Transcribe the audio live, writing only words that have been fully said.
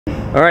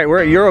All right,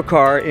 we're at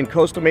Eurocar in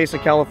Costa Mesa,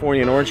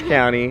 California in Orange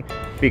County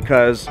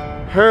because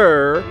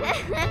her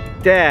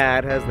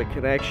dad has the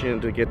connection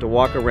to get to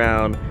walk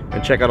around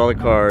and check out all the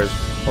cars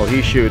while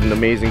he's shooting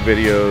amazing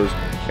videos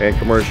and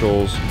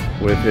commercials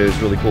with his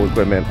really cool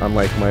equipment,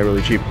 unlike my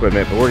really cheap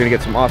equipment. But we're gonna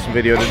get some awesome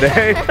video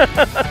today.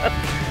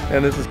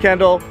 And this is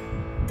Kendall,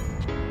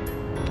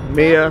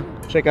 Mia.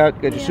 Check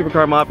out, get your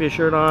Supercar Mafia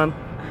shirt on.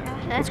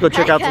 Let's go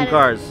check out some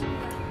cars.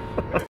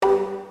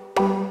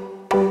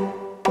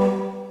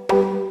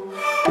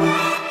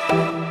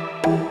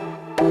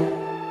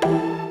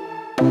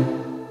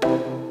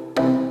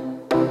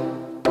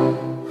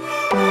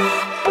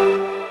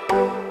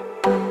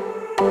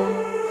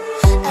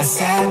 I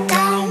sat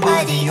down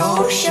by the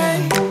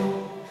ocean.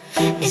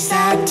 It's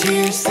that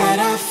tears that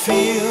I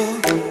feel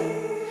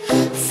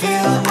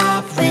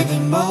up with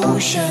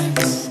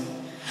emotions.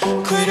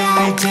 Could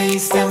I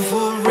taste them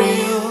for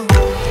real?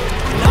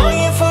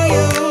 Longing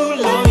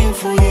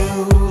for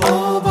you,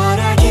 oh, but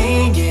I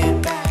can't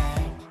get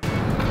back.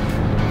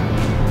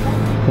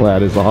 Well,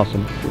 that is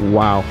awesome.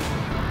 Wow.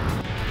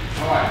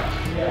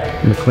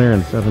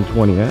 McLaren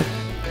 720S.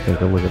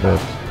 Take a look at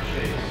this.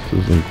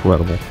 This is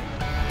incredible.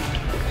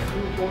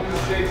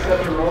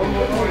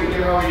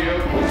 How are you?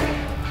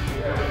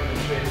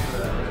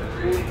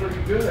 Feeling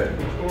pretty good.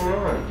 What's going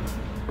on?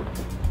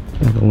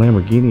 The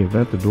Lamborghini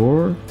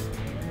Aventador.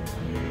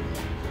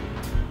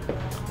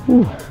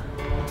 Whew.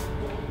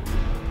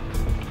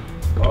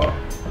 Oh.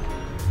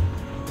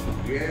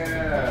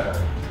 Yeah.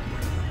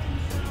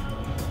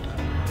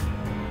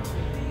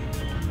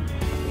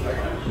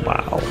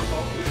 Wow.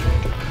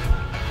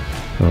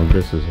 Oh,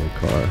 this is a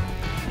car.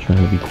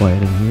 Trying to be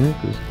quiet in here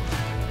because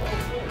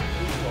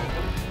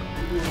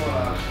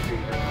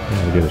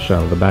I'll get a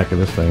shot of the back of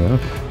this thing, huh?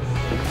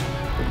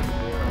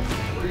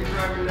 What are you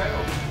driving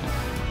now?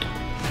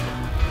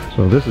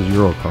 So this is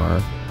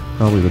Eurocar,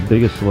 probably the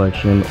biggest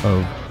selection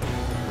of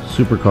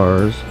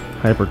supercars,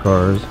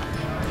 hypercars,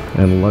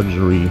 and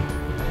luxury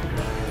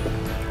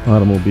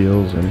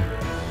automobiles in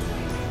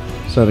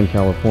Southern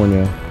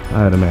California,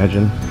 I'd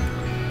imagine.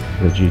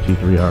 The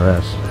GT3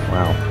 RS.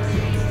 Wow.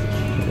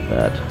 Look at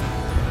that.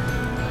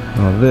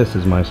 Oh, this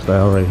is my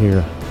style right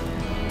here.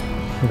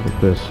 Look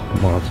at this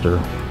monster.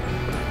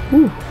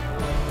 Whew.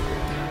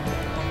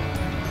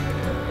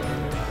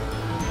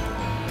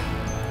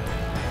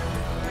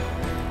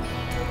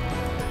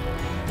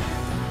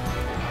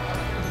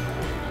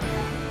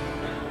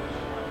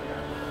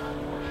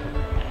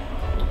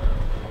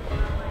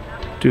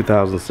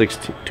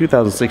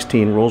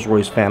 ...2016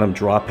 Rolls-Royce Phantom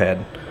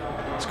Drophead.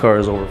 This car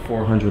is over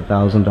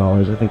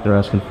 $400,000. I think they're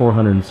asking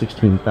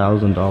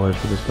 $416,000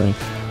 for this thing.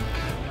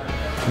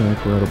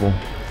 Incredible.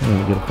 I'm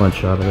gonna get a front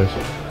shot of this.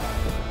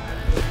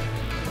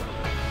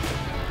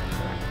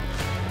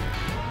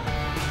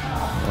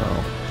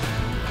 Wow.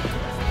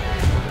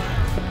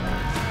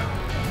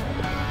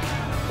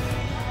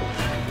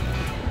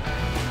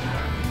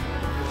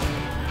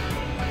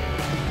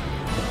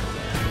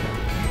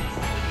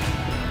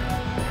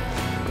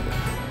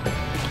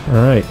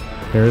 All right,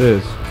 here it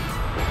is.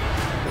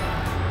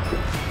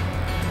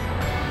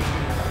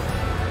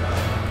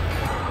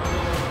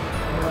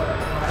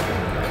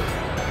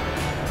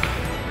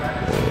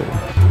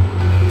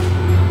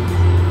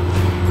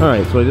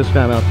 Alright, so I just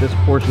found out this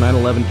Porsche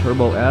 911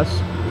 Turbo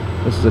S.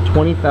 This is a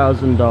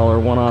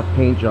 $20,000 one-off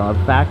paint job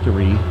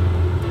factory.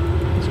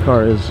 This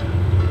car is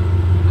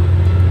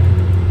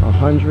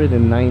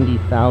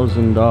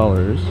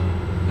 $190,000.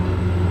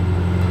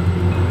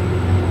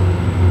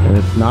 And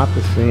it's not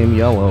the same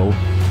yellow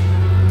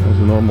as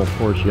the normal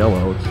Porsche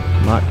yellow. It's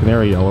not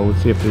canary yellow.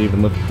 Let's see if they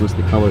even list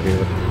the color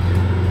here.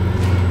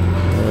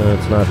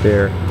 It's not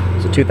there.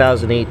 It's a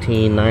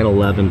 2018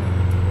 911.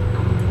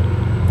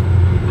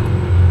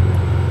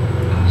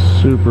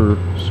 Super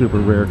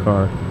rare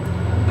car.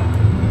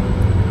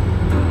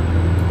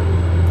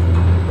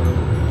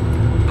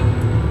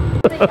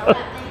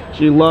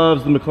 She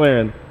loves the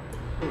McLaren.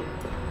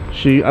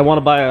 I want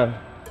to buy a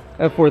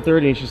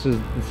F430 and she says,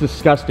 it's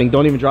disgusting.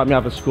 Don't even drop me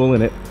off at school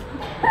in it.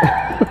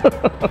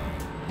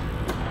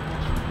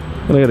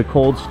 Gonna get a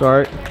cold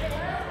start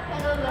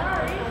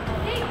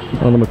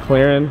on the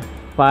McLaren.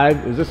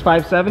 Is this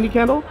 570,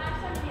 Kendall?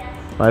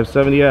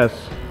 570S.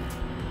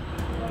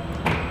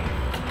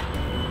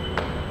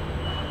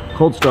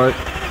 Cold start.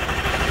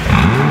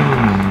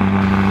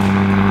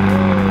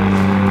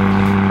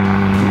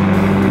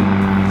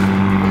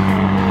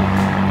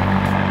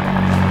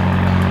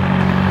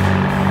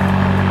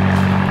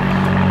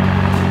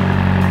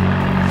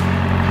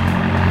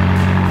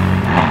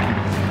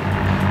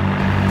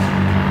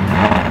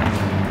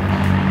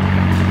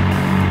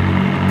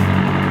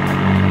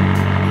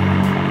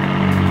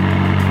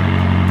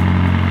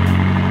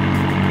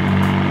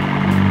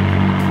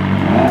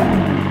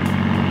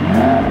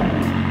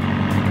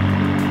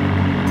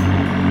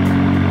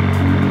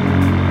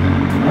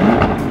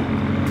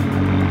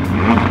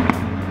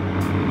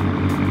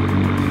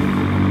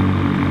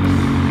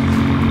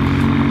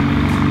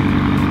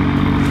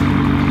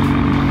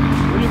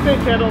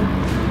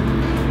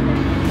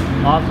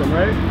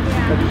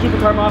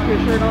 Supercar Mafia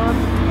shirt on?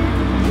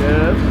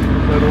 Yes,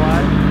 so do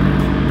I.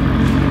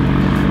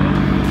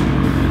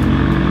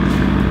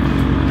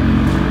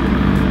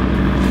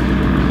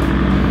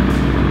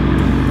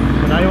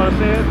 So now you want to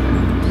say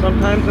it?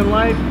 Sometimes in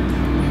life,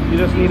 you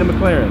just need a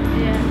McLaren.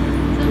 Yeah.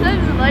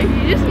 Sometimes in life,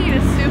 you just need a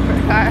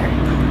supercar.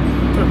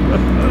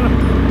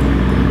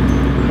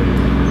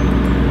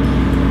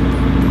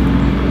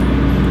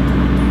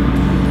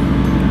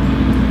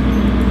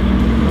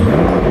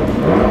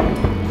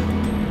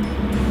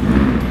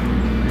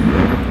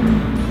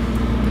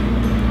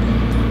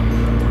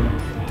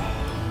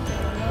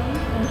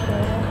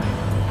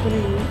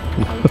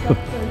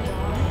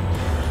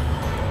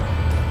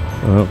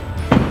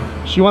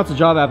 Oh. She wants a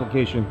job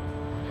application.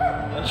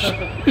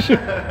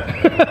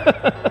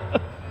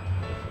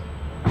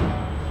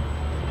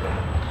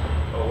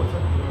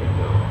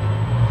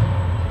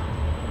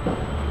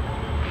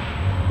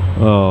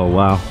 Oh,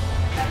 wow.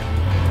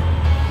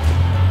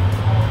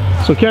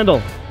 So Kendall,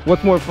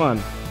 what's more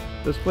fun?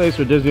 This place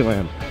or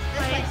Disneyland?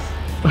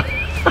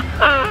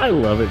 I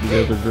love it, you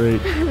guys are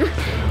great.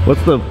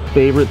 What's the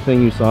favorite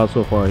thing you saw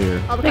so far here?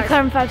 All the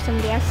McLaren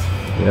 570S.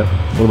 Yep.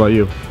 What about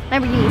you?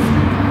 Lamborghinis.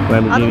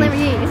 Lamborghinis? All the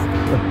Lamborghinis.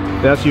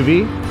 The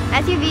SUV?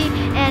 SUV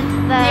and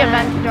the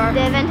Aventador. The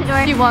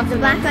Aventador. She wants the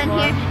an black Aventador. one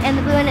here and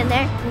the blue one in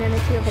there, and then the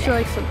two over She there.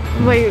 likes them.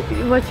 Wait,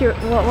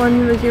 what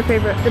one was your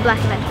favorite? The black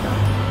Aventador.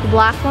 The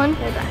black one?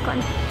 The black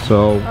one.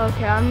 So,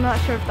 Okay, I'm not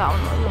sure if that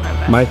one was my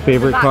best. my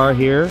favorite black car one.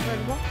 here.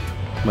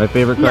 My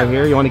favorite car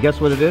here. You want to guess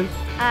what it is?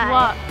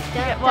 What?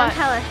 Don't What?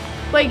 tell us.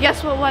 Wait,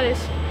 guess what is?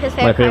 His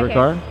My favorite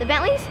here. car? The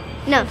Bentleys?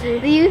 No, the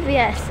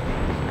UVS.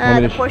 Want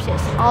me The to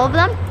Porsches. All of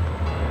them?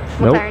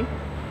 Nope. McLaren.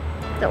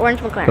 The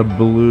orange The McLaren.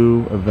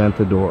 blue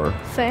Aventador.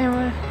 Same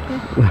way.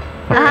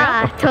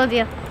 Ah, told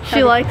you.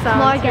 She likes that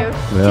More one too. against,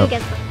 Yeah. two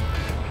against one.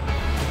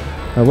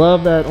 I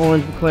love that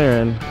orange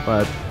McLaren,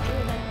 but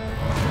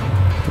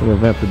the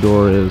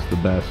Aventador is the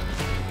best.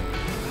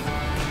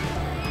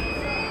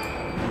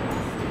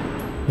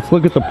 Let's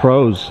look at the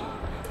pros.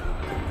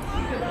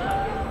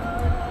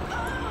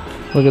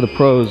 Look at the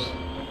pros.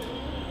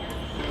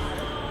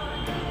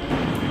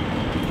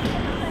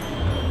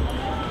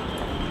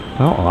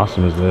 How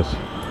awesome is this?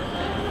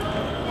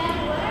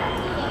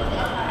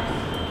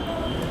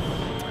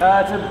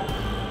 It's a...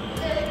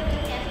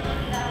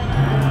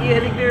 Yeah, I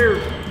think they're...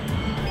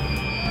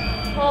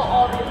 Well,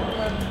 all these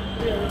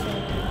are really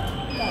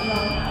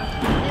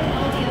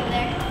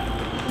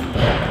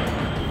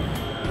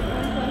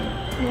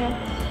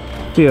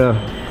Yeah,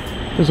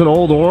 there's an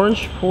old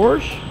orange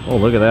Porsche. Oh,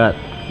 look at that.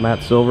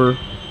 Matte silver.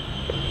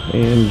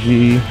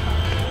 AMG. Look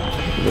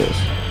at this.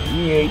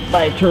 V8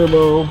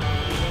 bi-turbo.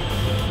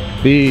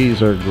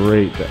 These are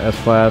great. The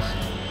S-Class.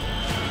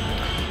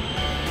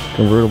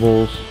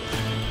 Convertibles.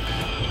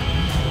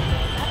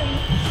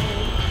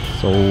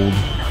 Sold.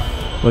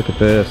 Look at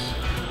this.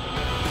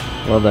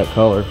 Love that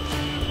color.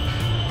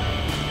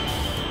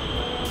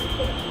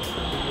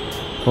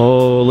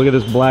 Oh, look at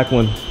this black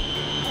one.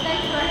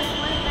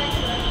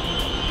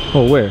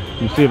 Oh, where?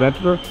 You see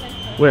Aventador?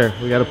 Where?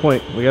 We got a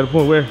point. We got a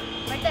point. Where?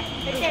 Right there.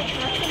 Right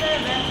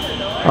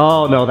there.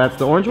 Oh, no, that's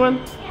the orange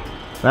one?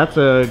 That's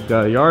a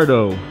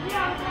Gallardo.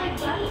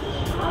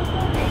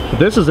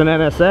 This is an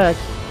NSX.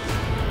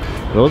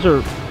 Those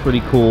are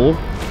pretty cool.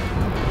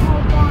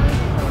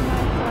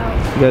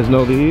 You guys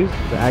know these?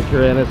 The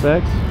Acura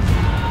NSX.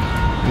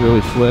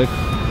 Really slick.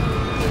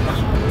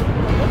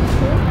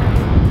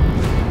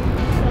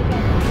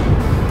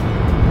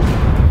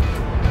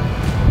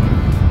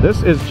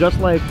 This is just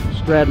like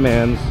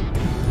Stradman's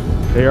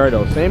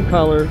Gallardo. Same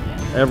color,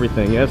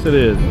 everything. Yes, it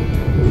is.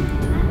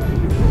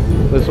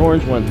 This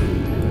orange one.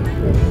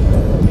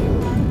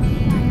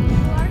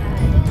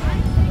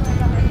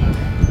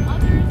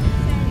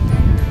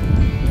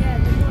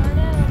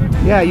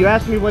 Yeah, you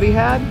asked me what he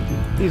had?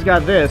 He's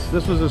got this.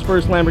 This was his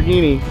first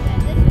Lamborghini.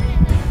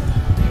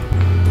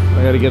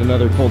 I gotta get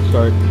another cold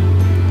start.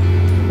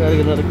 Gotta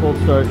get another cold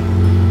start.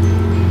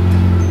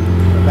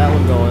 Got that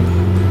one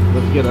going.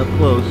 Let's get up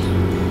close.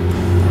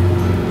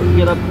 Let's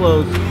get up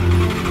close.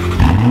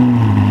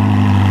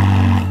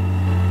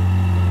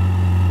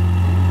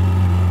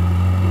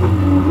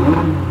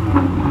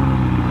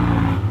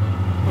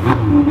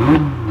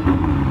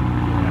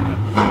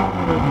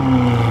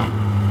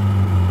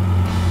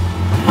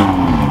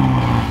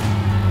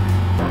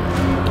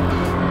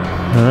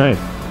 All right,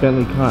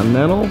 Bentley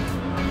Continental.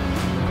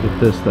 Get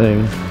this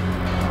thing.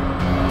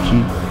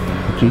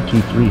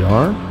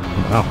 GT3R.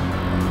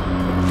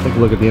 Wow. Take a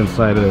look at the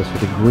inside of this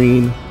with the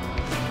green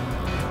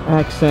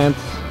accents,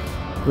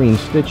 green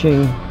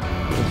stitching.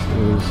 This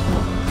is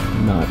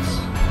nuts.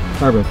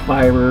 Carbon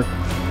fiber.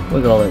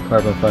 Look at all that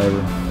carbon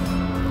fiber.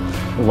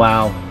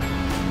 Wow.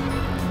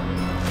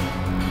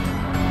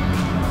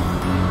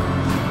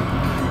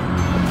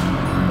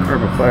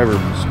 Carbon fiber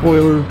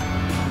spoiler.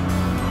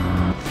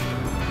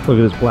 Look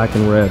at this black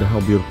and red. How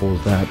beautiful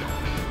is that?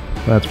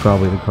 That's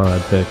probably the car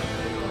I'd pick.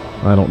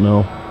 I don't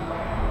know.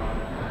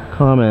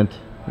 Comment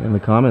in the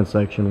comment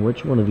section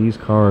which one of these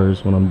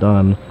cars, when I'm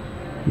done,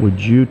 would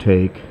you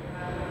take?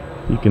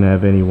 You can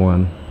have any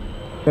one.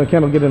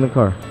 Kendall, get in the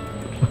car.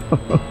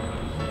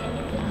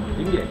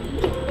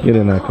 Get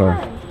in that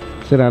car.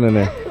 Sit down in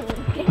there.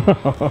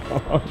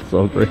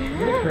 So great.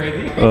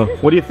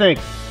 What do you think?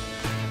 I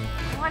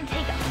want to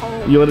take it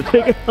home. You want to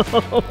take it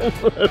home?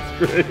 That's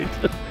great.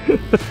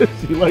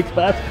 She likes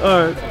fast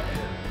cars.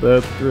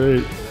 That's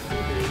great.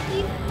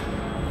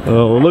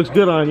 Oh, it looks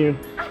good on you.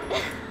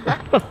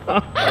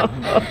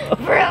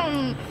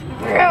 Vroom,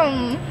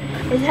 vroom.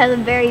 It has a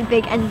very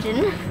big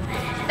engine.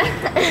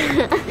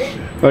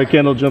 All right,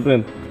 Kendall, jump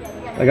in.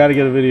 I got to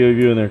get a video of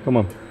you in there. Come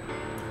on.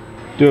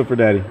 Do it for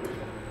Daddy.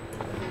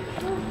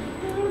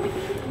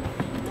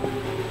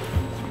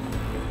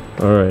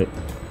 All right.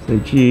 Say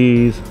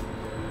cheese.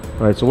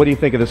 All right, so what do you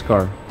think of this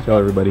car? Tell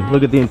everybody.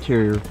 Look at the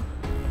interior.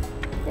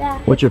 Yeah.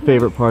 What's your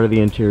favorite part of the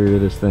interior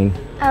of this thing?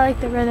 I like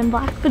the red and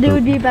black, but it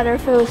would be better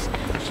if it was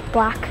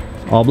black.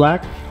 All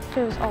black? If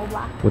it was all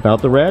black.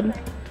 Without the red?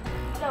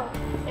 No,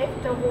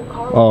 if the whole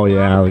car. Oh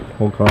yeah, like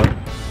whole car.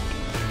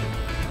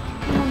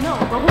 No,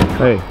 the whole car.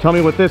 Hey, tell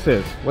me what this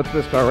is. What's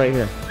this car right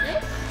here?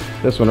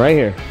 This one right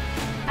here.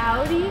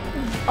 Audi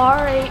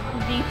R8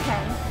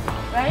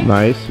 V10, right?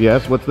 Nice.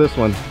 Yes. What's this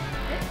one?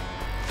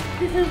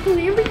 This is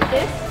clearly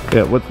this.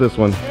 Yeah. What's this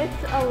one?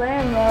 It's a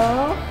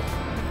Lambo.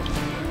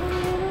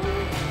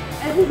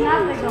 It's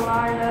not the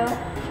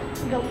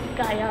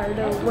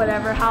Gallardo,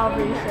 whatever,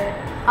 however you say it.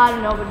 I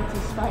don't know, but it's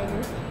a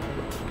Spider.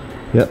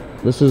 Yep.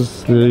 This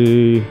is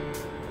the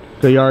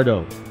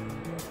Gallardo.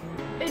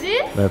 It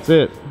is? That's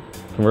it.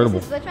 Convertible.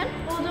 This is which one?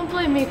 Well, don't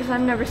blame me because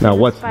I've never seen Now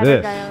the what's Spider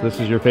this? Gallardo. This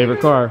is your favorite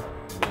car.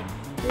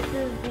 This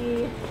is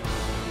the.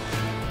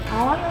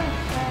 I want to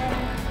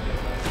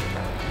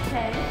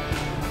say.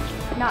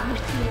 Not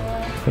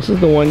Mistila. This is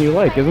the one you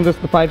like. Isn't this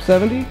the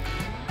 570?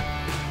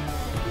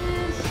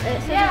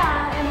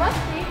 Yeah, it must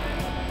be.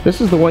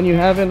 This is the one you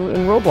have in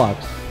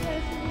Roblox.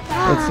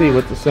 Let's see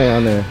what's it say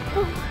on there.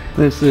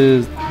 This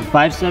is the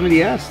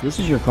 570S. This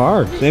is your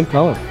car. Same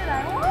color.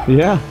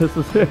 Yeah, this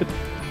is it.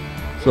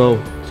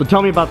 So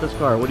tell me about this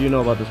car. What do you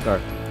know about this car?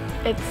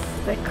 It's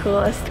the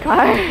coolest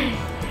car.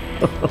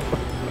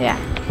 Yeah.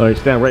 All right,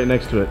 stand right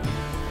next to it.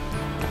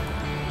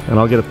 And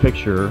I'll get a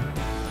picture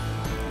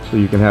so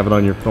you can have it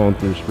on your phone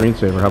through your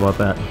screensaver. How about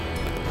that?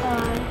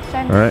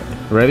 All right,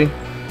 ready?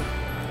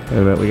 Wait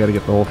a minute, we got to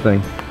get the whole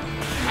thing.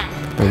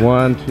 So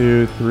 1,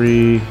 2,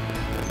 3.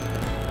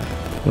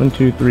 1,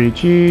 2, 3,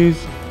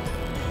 cheese.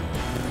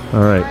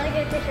 All I right. want to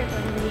get a picture of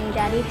you and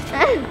Daddy.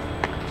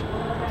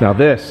 Now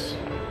this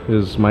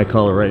is my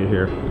color right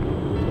here.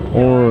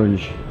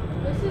 Orange.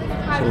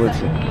 So let's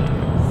see.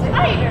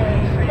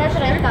 That's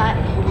what I thought.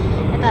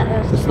 I thought it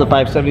was. This is the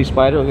 570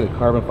 Spider. Look at the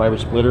carbon fiber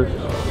splitter.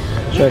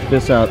 Check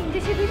this out.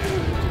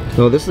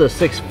 No, this is a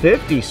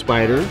 650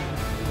 Spider.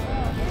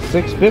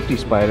 650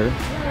 Spider.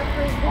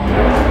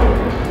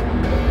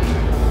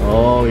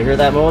 Oh, you hear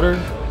that motor?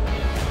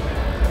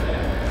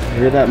 You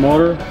hear that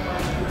motor? Look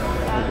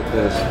at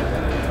this.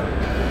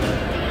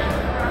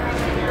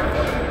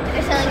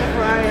 They're selling a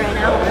Ferrari right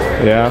now.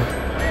 Yeah.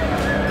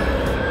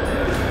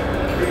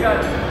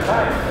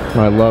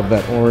 I love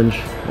that orange.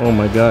 Oh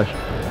my gosh.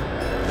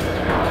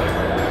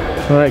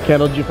 All right,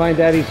 Kendall, did you find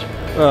Daddy's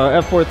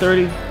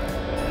F430?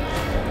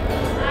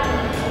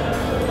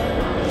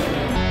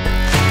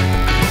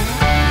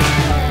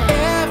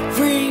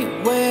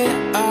 Everywhere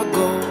I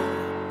go,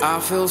 I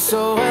feel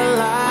so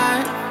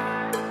alive.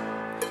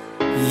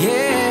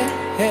 Yeah,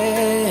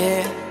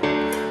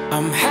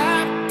 I'm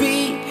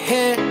happy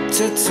head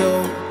to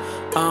toe.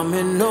 I'm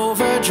in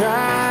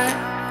overdrive.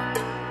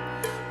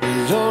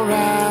 It's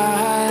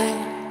alright.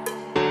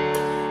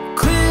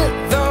 Clear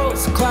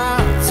those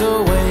clouds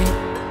away.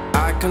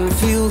 I can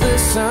feel the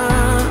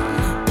sun.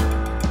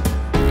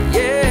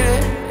 Yeah.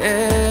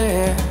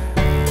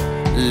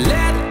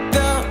 Let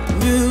the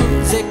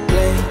music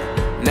play.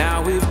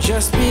 Now we've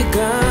just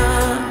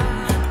begun.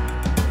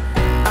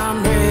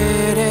 I'm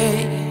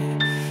ready.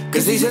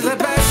 'Cause these are the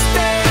best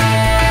days.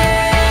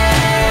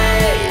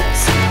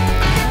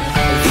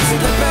 These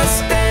are the best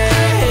days.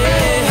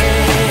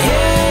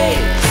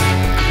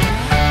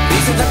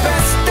 These are the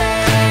best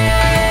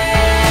days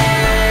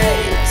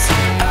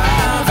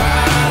of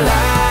our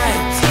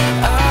lives,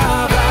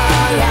 of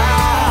our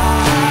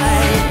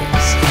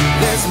lives.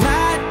 There's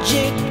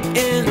magic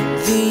in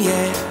the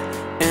air,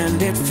 and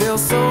it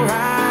feels so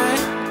right.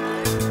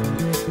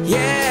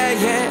 Yeah,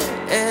 yeah.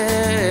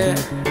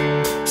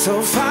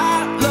 So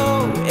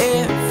follow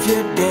if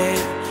you dare,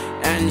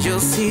 and you'll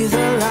see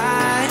the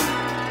light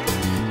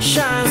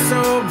shine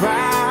so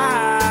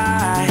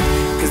bright.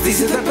 'Cause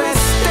these are the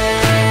best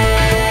days.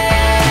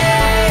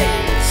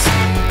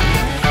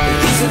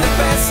 These are the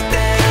best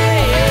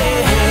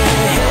days.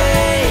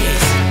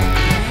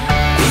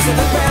 These are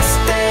the best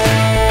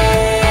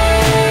days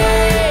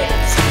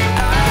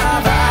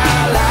of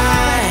our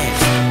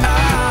lives,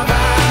 of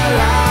our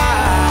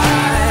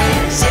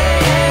lives.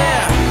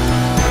 Yeah.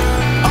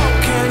 Oh,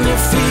 can you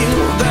feel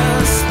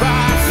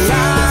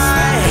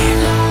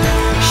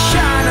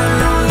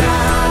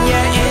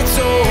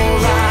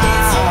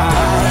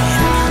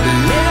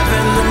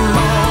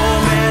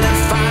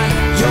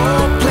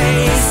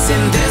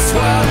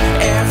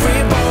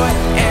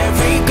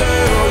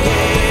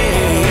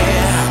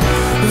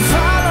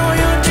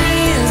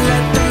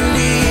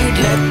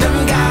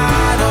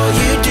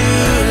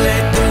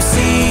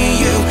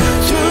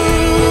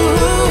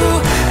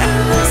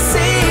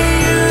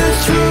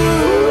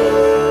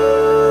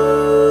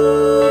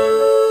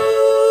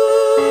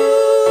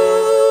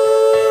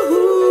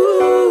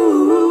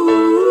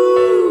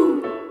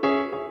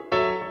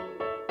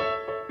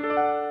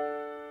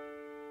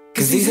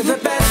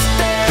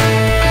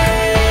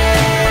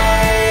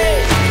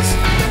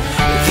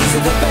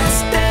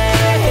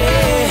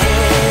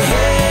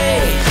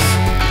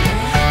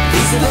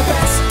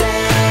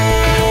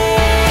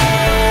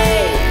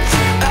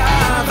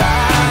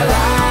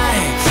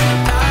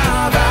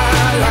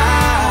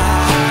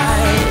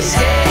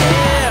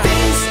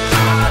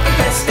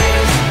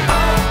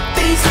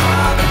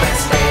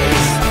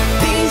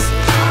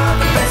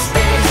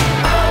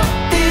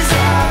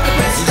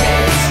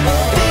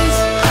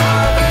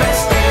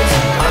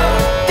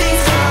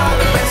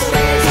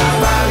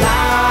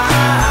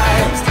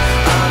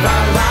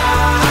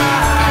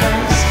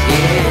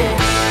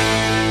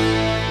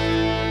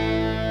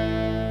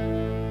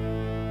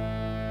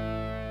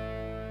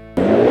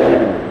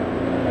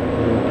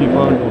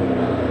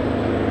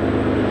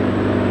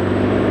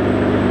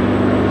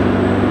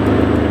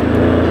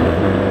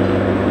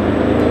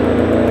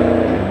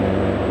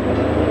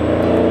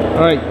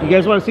right, you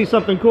guys want to see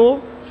something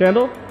cool?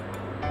 Kendall?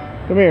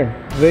 Come here.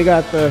 They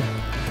got the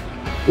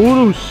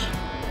Urus,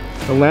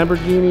 the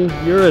Lamborghini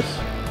Urus,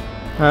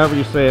 however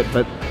you say it.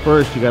 But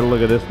first, you got to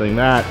look at this thing.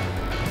 That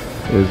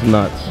is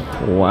nuts.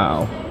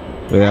 Wow.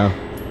 Yeah.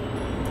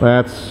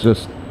 That's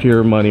just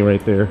pure money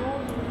right there.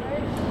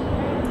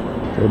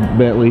 The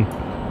Bentley.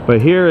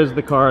 But here is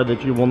the car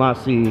that you will not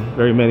see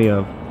very many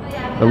of.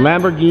 The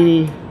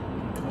Lamborghini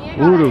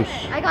Urus.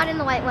 I got in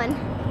the white one.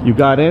 You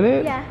got in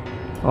it? Yeah.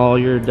 Oh,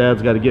 your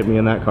dad's got to get me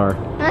in that car.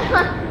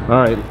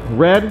 All right,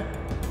 red,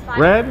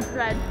 red,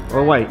 Red.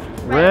 or white?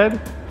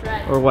 Red,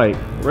 or white?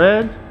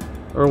 Red,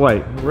 or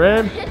white?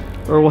 Red,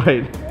 or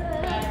white?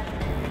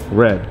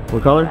 Red.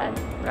 What color?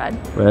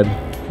 Red. Red.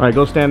 All right,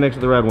 go stand next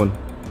to the red one.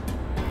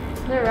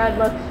 The red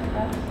looks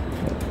best.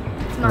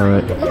 It's All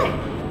mine.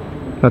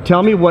 right. Now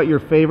tell me what your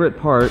favorite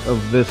part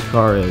of this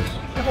car is.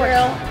 The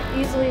grill.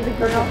 Easily the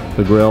grill.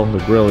 The grill. The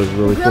grill is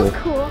really cool. Grill's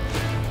cool.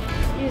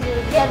 Easily the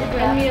grill. Yeah, the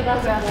grill. I mean,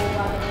 that's a bowl,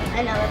 by the way. I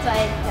know, that's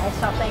why I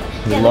stopped saying.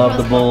 You love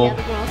grill's the bowl. cool.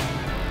 Yeah, the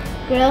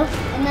grill. Grill,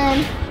 and then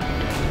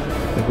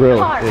The grill.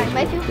 car. is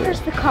My really favorite cool.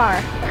 is the car.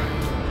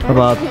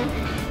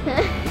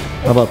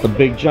 How about the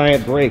big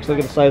giant brakes? Look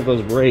at the size of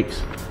those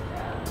brakes.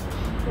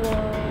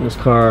 This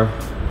car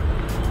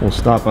will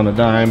stop on a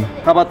dime.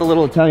 How about the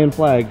little Italian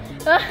flag?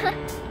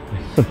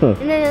 And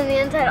then on the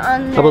inside,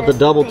 on How about the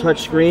double thing.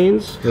 touch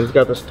screens? It's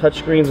got those touch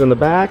screens in the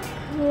back.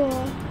 Yeah.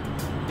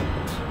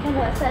 And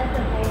what says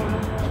the name?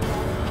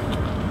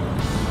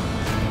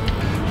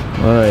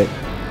 All right.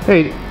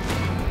 Hey,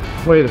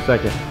 wait a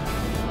second.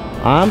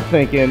 I'm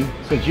thinking,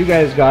 since you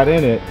guys got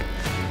in it,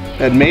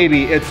 that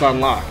maybe it's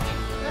unlocked.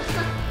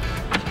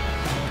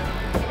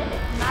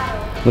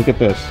 Look at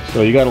this.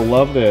 So you gotta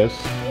love this.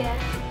 Yeah.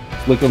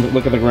 Look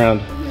at the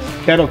ground.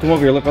 Kendall, come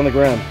over here. Look on the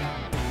ground.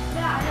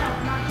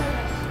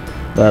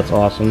 That's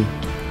awesome.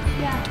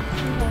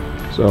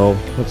 Yeah. So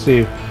let's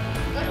see.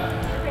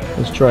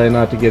 Let's try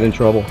not to get in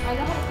trouble.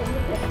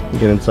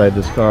 Get inside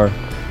this car.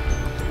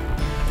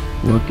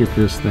 Look at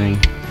this thing.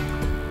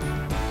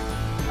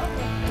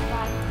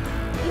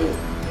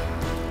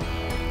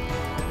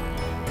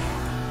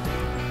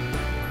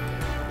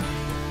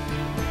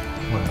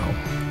 Wow.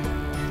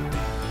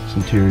 This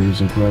interior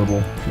is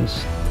incredible.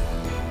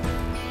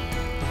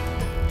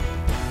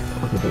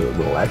 Look at the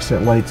little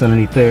accent lights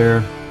underneath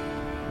there.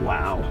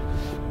 Wow.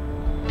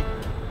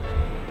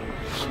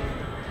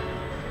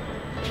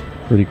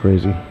 Pretty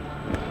crazy.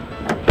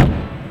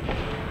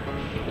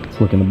 Let's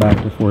look in the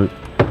back before it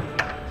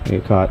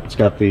get caught. It's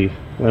got the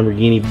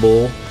Lamborghini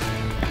Bull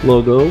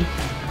logo.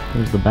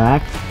 There's the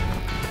back.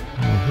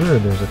 And here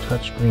there's a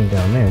touch screen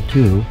down there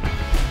too.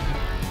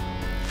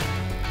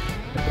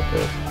 Look at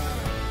this.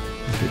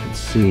 If you can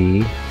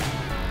see.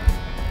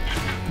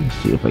 Let's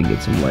see if I can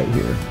get some light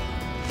here.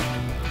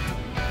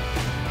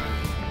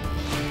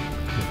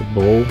 The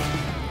bull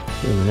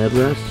in the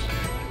headrest.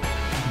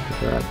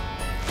 Look at that.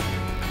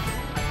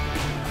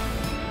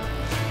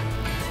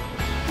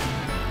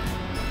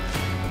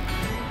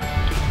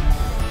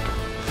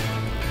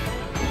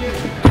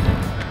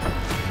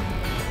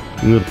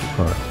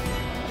 Beautiful car.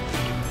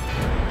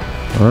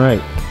 All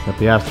right, got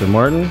the Aston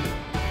Martin.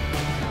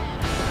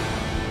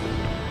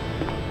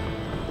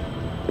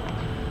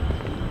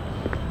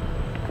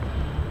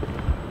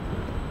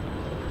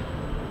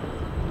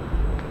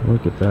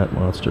 Look at that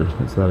monster.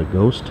 Is that a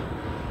ghost?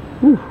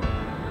 Whew.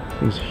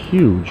 He's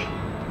huge.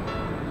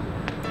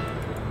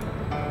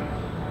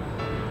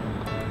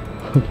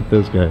 Look at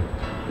this guy.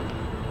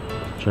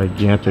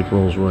 Gigantic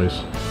Rolls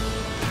Royce.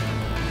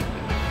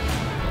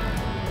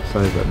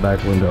 Size of that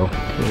back window.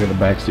 Look at the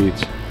back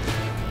seats.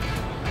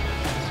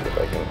 Let's see if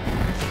I can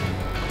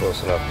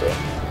close enough to.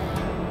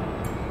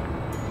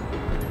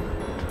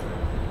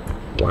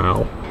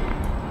 Wow.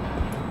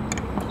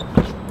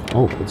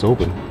 Oh, it's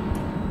open.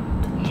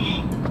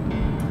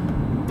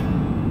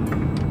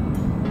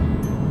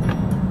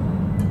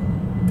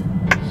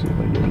 Let's see if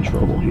I get in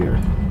trouble here.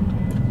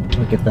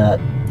 Look at that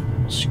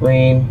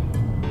screen.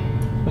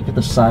 Look at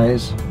the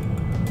size.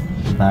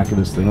 The back of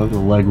this thing. Look at the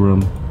leg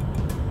room.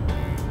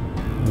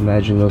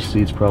 Imagine those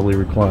seats probably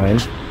recline.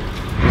 This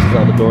is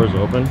how the doors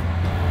open.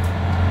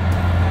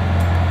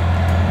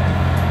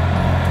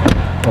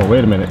 Oh,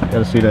 wait a minute.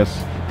 Gotta see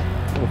this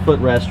little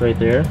footrest right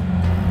there.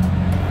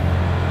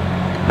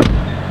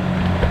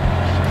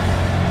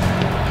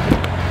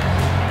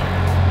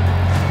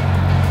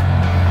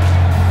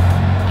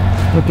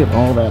 Look at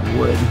all that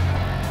wood.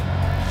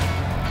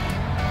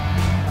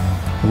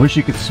 I wish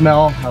you could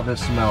smell how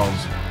this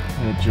smells.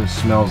 It just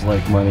smells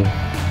like money.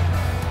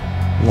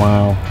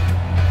 Wow.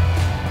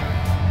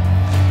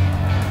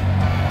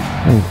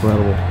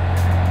 Incredible.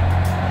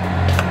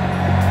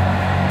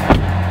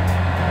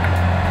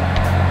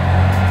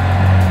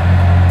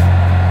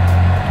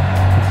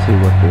 Let's see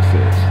what this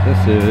is.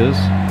 This is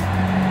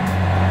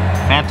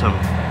Phantom.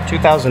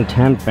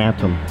 2010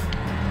 Phantom.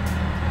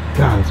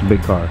 God, it's a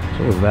big car.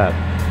 So is that.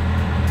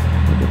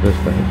 Look at this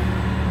thing.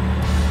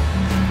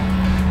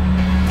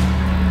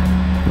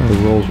 Another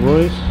Rolls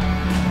Royce.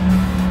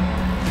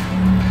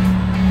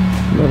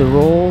 Another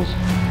Rolls.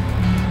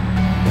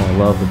 Oh, I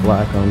love the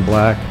black on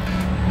black.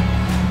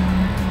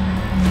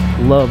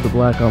 Love the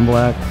black on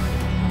black.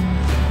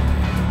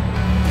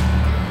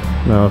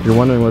 Now, if you're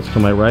wondering what's to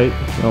my right,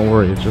 don't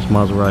worry, it's just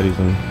Maseratis,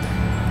 and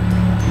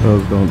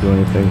those don't do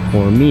anything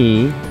for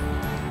me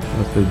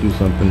unless they do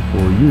something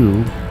for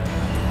you.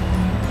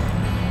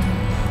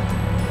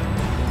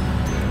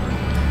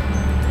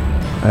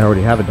 I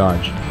already have a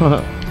Dodge.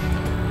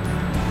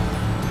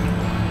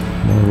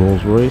 More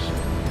Rolls Royce.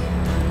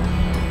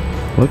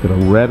 Look at a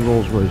red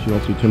Rolls Royce. You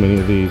don't see too many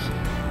of these.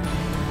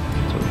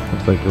 So it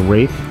looks like a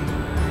Wraith.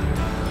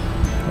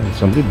 And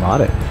somebody bought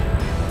it.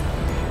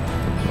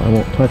 So I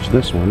won't touch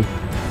this one.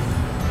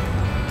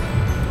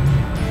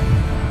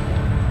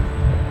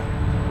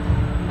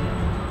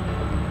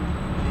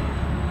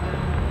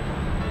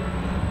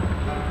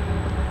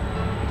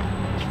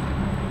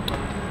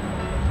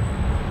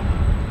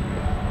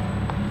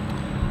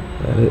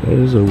 It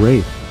is a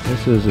Wraith.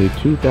 This is a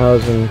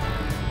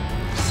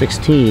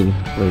 2016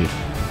 Wraith.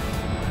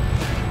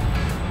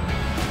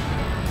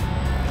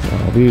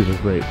 Oh, these are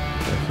great.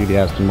 I see the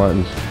Aston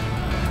Martins.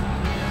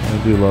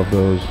 I do love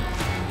those.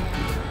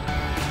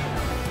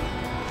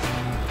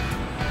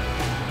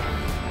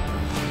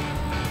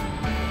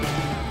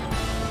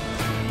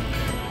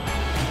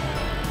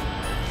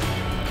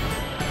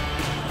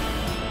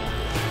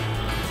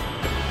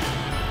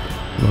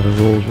 Another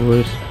Rolls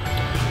Royce.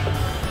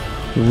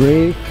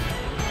 Wraith.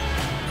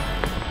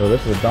 So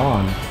this is a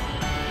Dawn.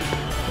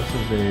 This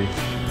is a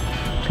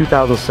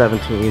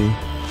 2017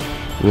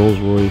 Rolls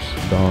Royce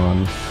Dawn.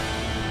 Look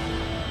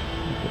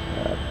at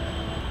that.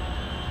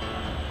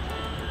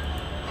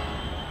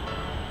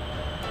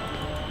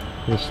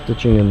 There's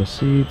stitching in the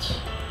seats.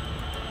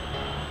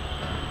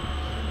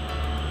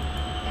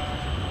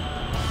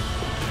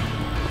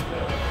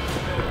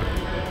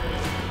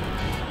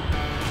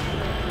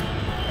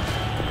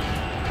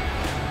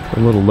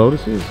 The little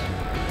Lotuses.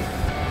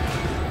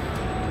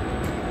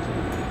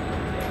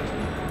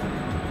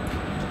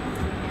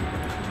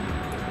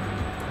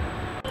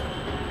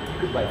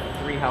 Like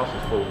 3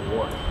 houses for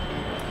one.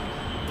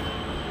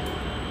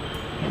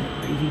 And the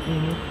crazy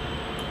thing is,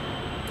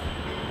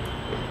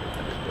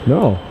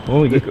 No,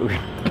 only the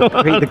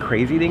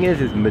crazy thing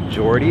is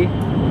majority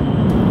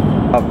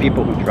of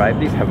people who drive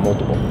these have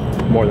multiple,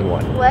 more than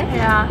one. What?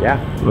 Yeah. Yeah.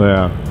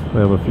 Yeah, they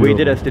have a few. We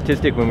did a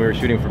statistic when we were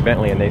shooting for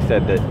Bentley, and they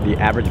said that the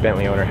average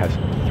Bentley owner has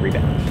 3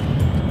 Bentleys.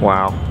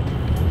 Wow.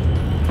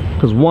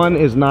 Because one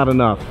is not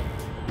enough.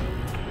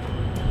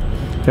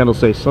 Kendall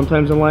says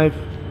sometimes in life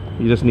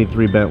you just need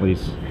 3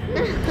 Bentleys.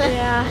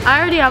 Yeah. I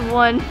already have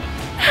one.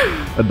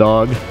 A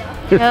dog.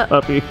 Your Yep.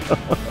 puppy.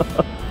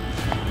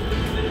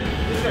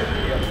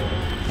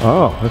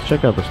 Oh, let's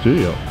check out the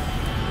studio.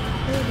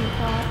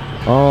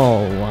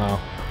 Oh, wow.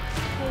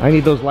 I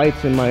need those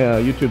lights in my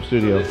YouTube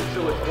studio.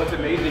 So what's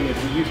amazing is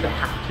we used to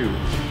have to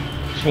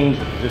change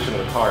the position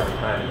of the car every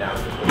time, and now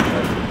it's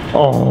just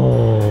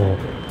Oh.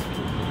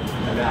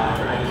 and now I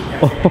just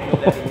can't handle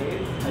that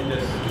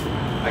needs.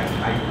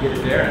 I get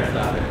it there and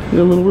stop it. You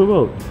got a little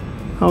remote.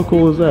 How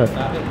cool is that?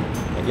 Stop it.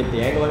 I get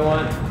the angle I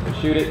want, and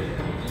shoot it,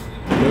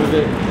 move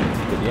it,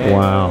 get the angle.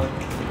 Wow.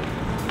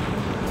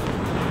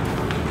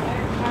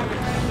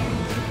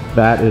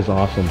 That is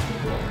awesome.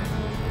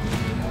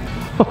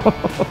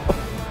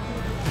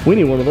 We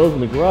need one of those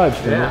in the garage,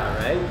 don't Yeah,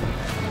 right?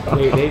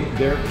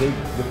 They're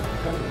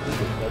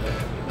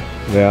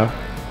Yeah.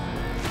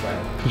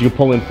 You can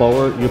pull in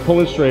forward, you pull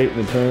in straight, and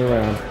then turn it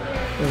around.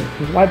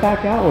 Because why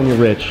back out when you're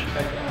rich?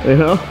 You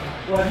know?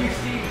 Well, you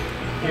see,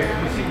 here,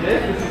 you see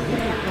this? This is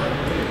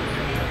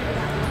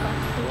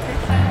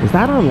Is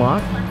that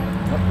unlocked?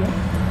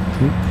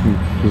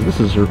 Because this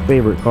is her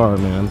favorite car,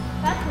 man.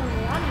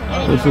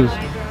 This is. I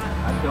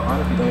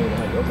honestly don't even know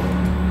how you open it.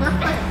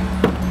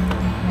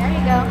 There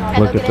you go.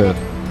 Look at this,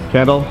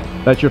 Kendall.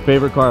 That's your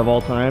favorite car of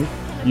all time.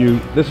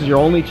 This is your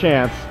only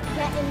chance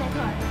Get in the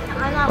car.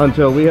 I'm not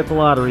until we hit the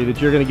lottery that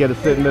you're gonna get to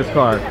sit in this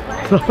car.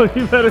 So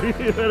you better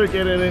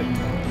get in it.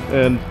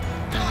 And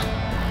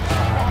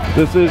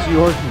this is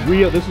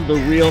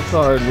the real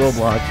car in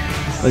Roblox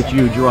that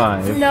you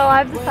drive. No, I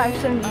have the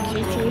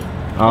 570 GT.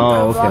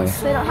 Oh,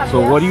 Roblox, they don't okay. have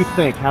So that. what do you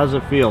think? How does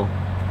it feel?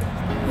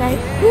 Nice.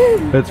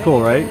 It's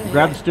cool, right?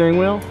 Grab the steering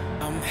wheel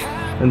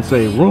and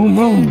say, "Room,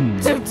 room."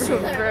 Say,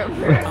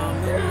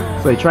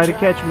 "Try to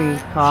catch me,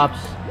 cops."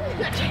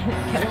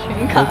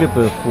 Look at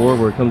the floor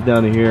where it comes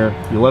down to here.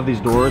 You love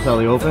these doors, how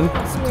they open?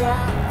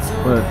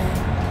 Look.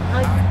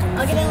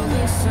 I'll get in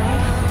this.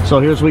 So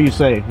here's what you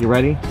say. You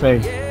ready? Say,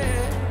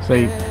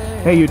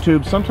 "Hey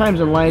YouTube, sometimes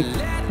in life,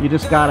 you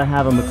just gotta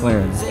have a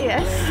McLaren."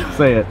 Yes.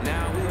 Say it.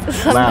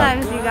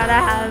 Sometimes you gotta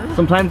have.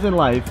 Sometimes in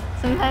life.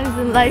 Sometimes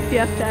in life you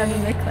have to have a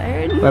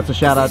McLaren. That's a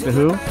shout out to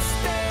who?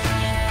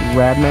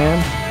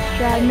 Radman.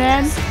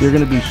 Stradman. You're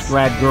gonna be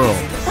Strad Girl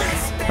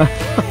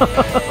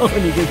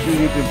when you get your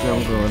YouTube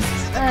channel going.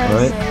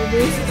 Right?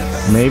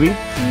 Maybe. Maybe?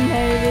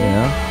 Maybe.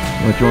 Yeah.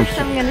 What you want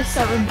First I'm gonna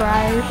start with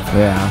Briars.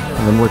 Yeah,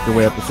 and then work your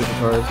way up to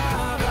supercars.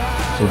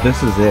 So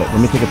this is it. Let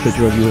me take a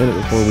picture of you in it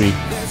before we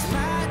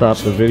stop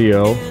the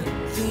video.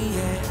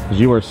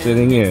 You are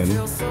sitting in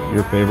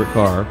your favorite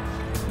car.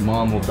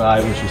 Mom will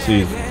die when she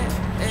sees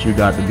that you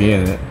got to be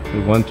in it.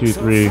 So 1, 2,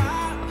 3,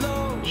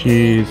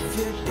 cheese.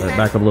 All right,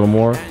 back up a little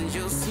more.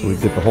 So we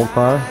get the whole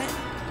car.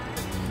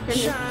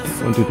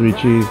 1, 2, 3,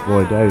 cheese.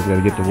 Boy, Daddy's got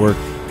to get to work.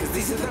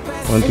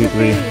 1, 2,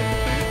 3.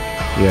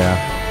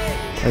 Yeah.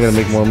 I gotta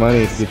make more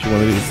money to get you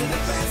one of these.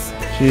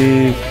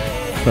 Cheese.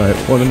 All right,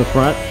 one in the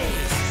front.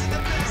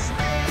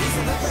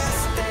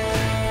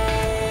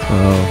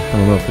 Oh, I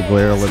don't know if the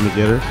glare will let me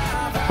get her,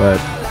 but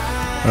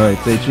all right,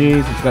 say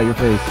cheese. It's got your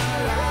face.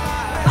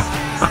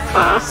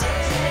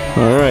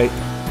 All right.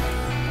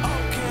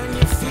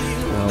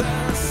 Well,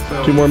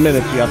 2 more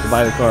minutes. You have to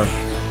buy the car.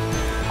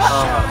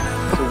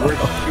 So we're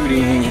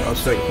shooting. Oh,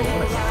 sorry.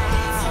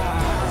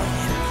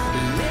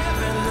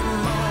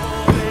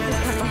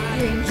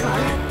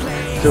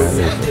 So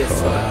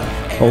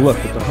Oh look,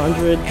 it's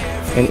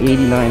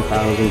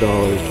 $189,000,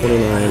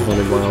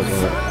 2,900 miles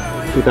on it,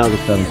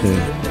 2017.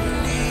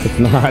 It's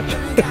not.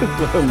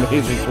 It's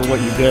amazing for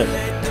what you get.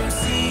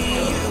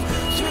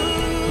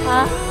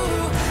 Huh?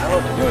 I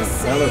love what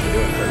you're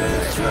doing for a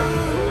minute.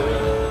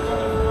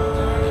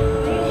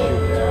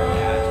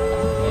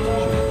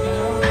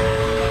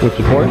 What's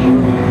your Porsche?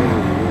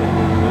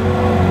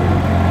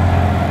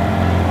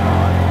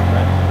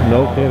 No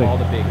kidding. All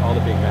the big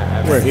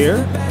man. We're here?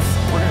 We're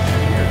gonna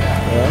shoot here.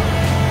 Yeah.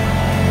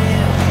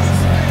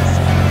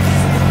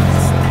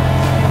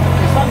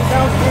 Something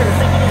sounds weird. I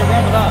think you need to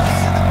rev it up.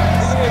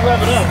 Let me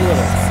rev it up a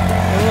little. I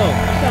don't know.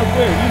 That sounds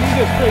weird. You need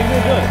to straight.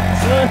 You're good.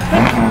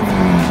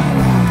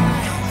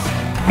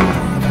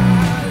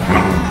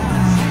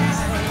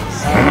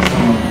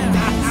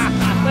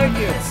 Thank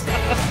you.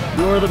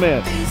 You're the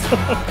man.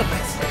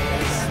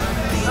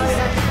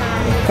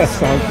 That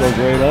sounds so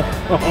great, huh?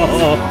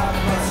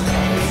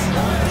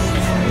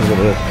 Look at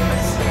this.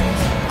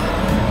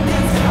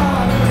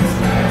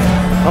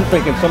 I'm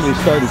thinking somebody's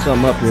starting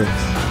something up here.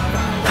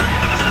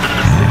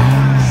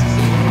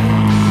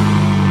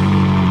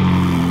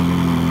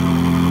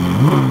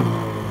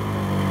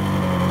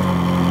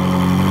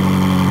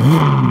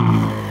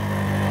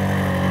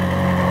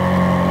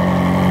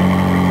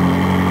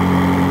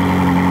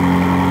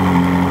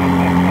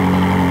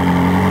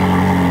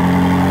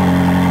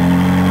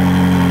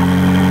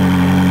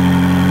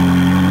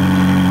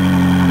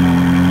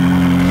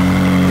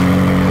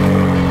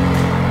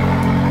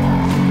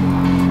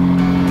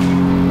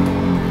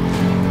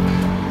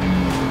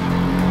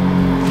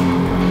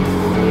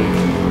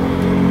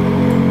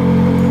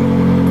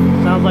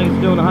 Like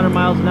it's doing 100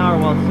 miles an hour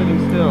while sitting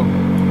still.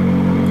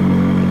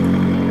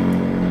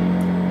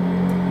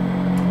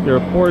 You're a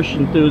Porsche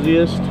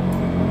enthusiast.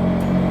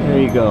 There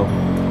you go.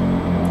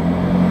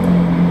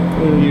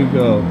 There you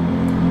go.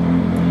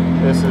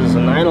 This is a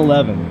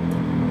 911.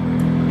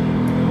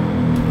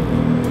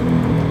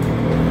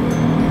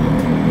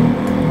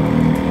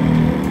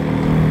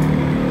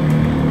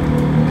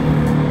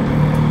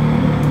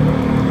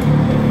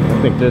 I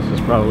think this is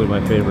probably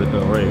my favorite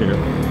though, right here.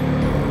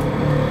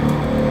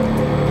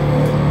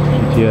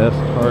 GTS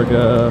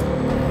Targa.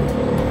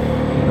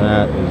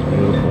 That is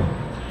beautiful.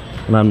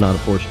 And I'm not a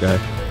Porsche guy,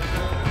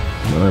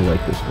 but I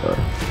like this car.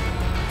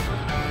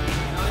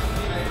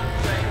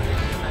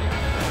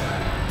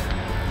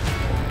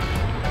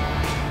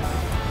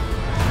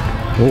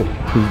 Oh,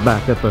 he's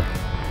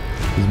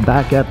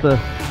back at the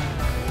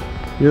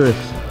Urus.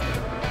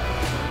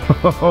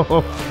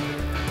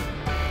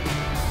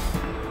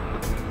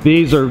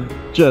 These are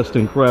just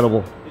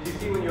incredible. Did you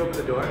see when you opened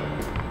the door?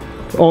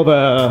 Oh,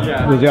 the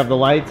Yeah. does you have the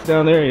lights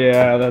down there?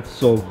 Yeah, that's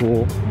so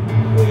cool.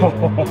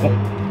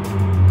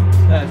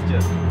 That's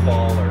just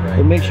baller, right?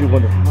 It makes you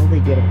wonder how they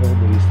get a hold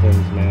of these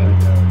things, man.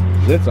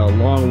 It's a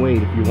long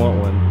wait if you want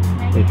one.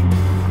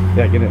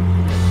 Yeah, get in.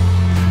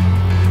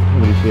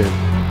 Nobody's here.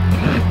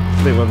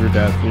 They love your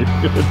dad. Good.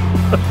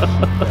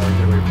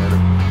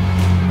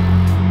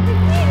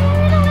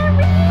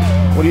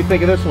 What do you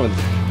think of this one?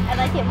 I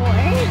like it more.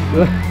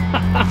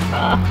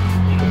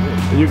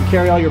 You can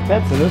carry all your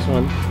pets in this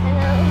one, I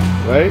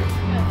know. right?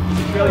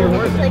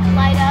 It's like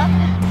light up.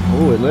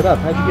 Oh, it lit up.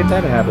 How'd you get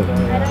that to happen?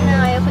 I don't know.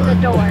 I opened the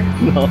door.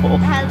 It No.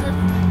 has this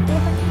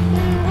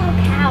little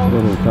cow.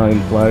 Little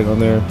Italian flag on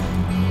there.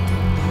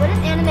 What does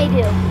anime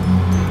do?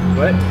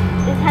 What?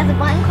 It has a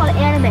button called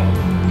anime.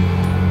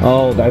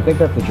 Oh, I think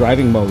that's the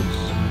driving modes.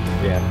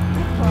 Yeah.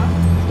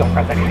 Don't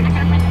press anything.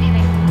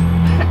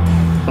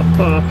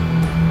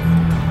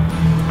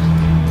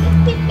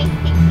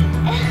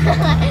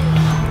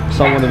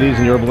 Saw one of these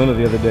in Yorba Linda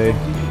the other day.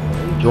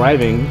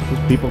 Driving,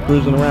 just people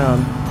cruising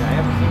around. Yeah, I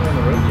haven't seen it on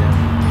the road yet.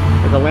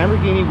 It's a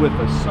Lamborghini with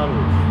a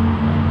sunroof.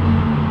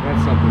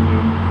 That's something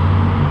new.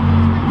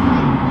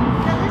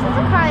 So this is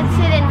a car I'd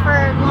sit in for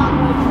a long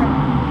road trip.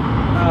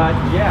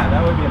 Yeah,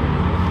 that would be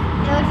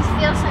amazing. It would just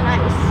feel so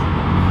nice.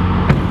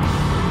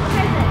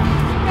 What is it?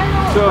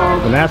 So,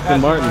 An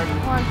Aston Martin.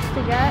 Wants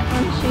to get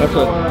when she That's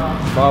what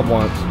Bob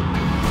wants.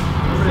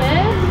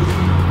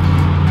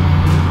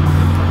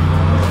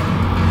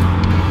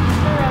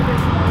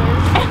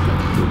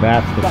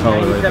 That's the color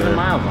right 97 there.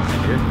 miles on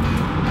it, dude.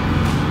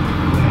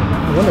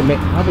 I wonder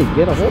how they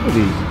get a hold of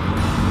these.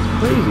 It's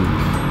crazy.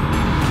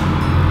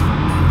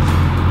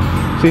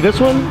 See this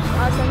one?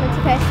 Awesome, it's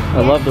okay.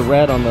 I love the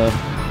red on the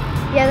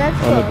Yeah, that's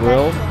cool. on the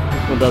grill. That's cool.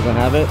 This one doesn't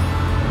have it.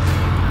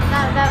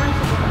 That one's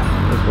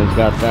super This one's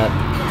got that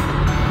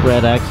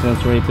red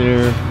accents right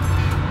there.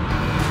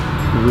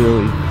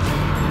 Really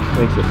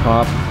makes it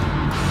pop.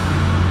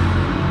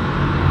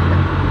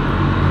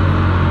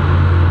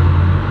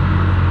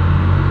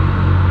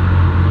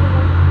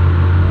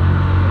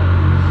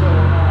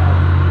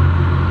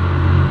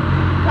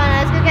 Come on,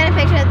 let's go get a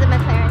picture of the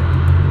McLaren.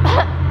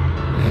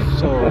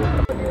 So,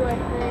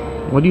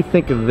 what do you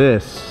think of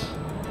this?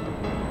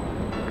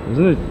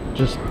 Isn't it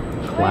just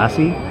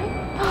classy?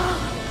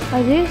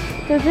 Are these?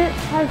 Does it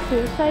have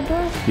suicide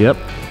doors? Yep.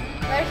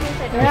 Where's the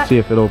inside? Let's see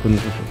if it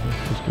opens.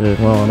 It's good.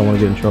 Well, I don't want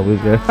to get in trouble.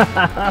 These guys.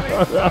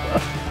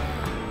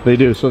 They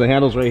do. So the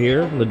handle's right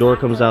here, and the door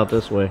comes out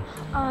this way.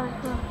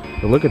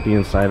 But look at the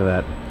inside of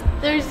that.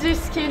 There's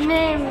this kid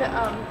named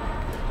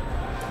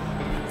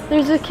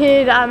there's a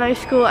kid at my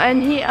school,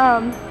 and he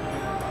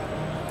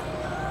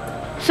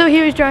so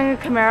he was drawing a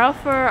Camaro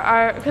for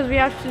our, because we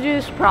have to do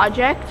this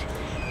project,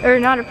 or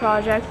not a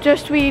project,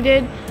 just we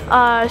did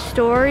a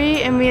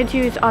story and we had to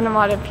use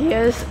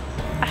onomatopoeias.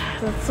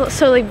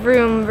 So like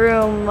vroom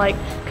vroom, like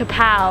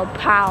kapow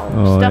pow,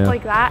 stuff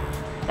like that.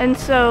 And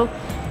so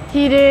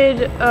he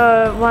did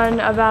one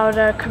about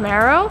a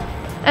Camaro,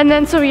 and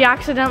then so he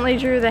accidentally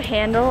drew the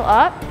handle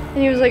up, and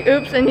he was like,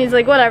 oops, and he's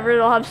like, whatever,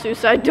 it'll have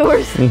suicide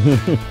doors. We're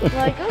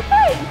like,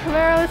 okay,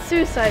 Camaro with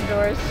suicide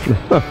doors.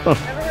 Never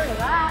heard of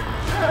that.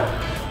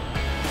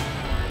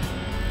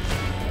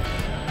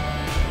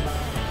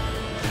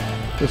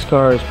 This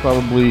car is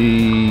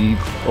probably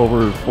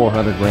over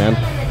 400 grand. The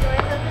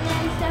doors open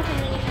and stuff, and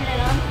then you turn it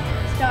on.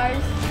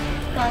 Stars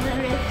go on the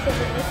roof, so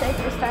that looks like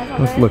there's stars on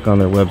Let's the look on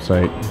their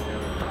website.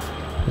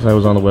 Because I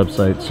was on the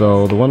website.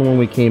 So the one when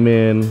we came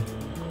in,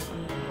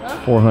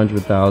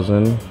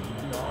 400,000.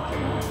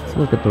 Let's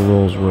look at the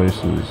Rolls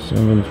Royces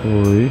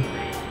inventory.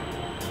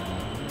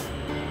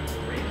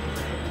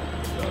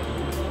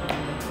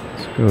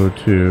 Let's go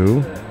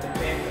to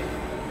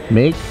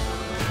make.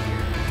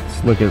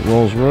 Let's look at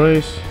Rolls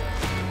Royce.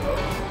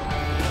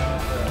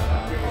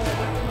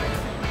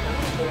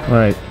 All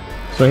right,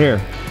 so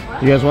here,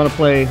 you guys want to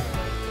play?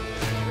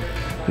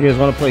 You guys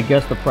want to play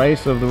guess the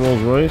price of the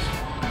Rolls Royce?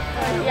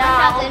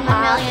 1,000,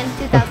 1,000,000,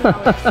 2,000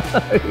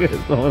 dollars. You guys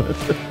don't want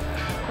to-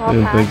 I'll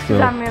didn't pass, think 'cause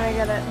so. I'm gonna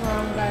get it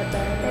wrong by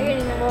then. They're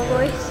getting the Rolls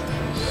Royce.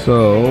 So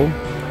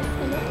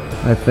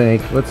I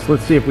think let's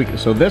see if we can.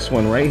 So this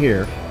one right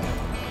here.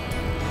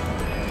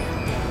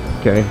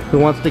 Okay, who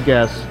wants to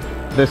guess?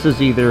 This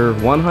is either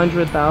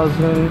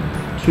 100,000,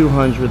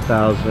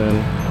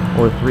 200,000,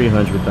 or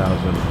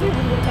 300,000.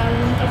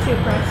 I see a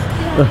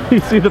price. You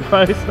see the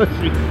price?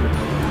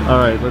 All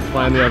right, let's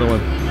find the other one.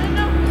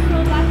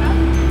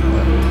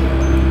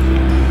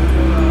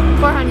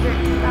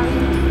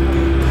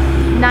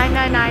 400,000.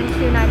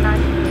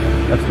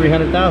 999,299. That's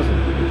 300,000.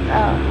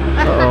 Oh.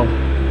 Uh-oh.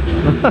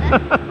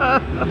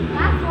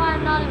 That's why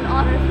I'm not an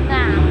honors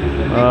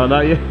math.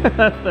 Not yet.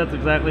 That's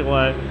exactly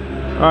why.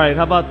 All right,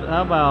 how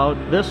about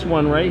this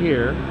one right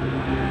here?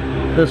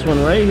 This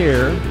one right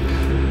here.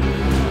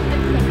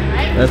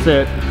 That's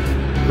it.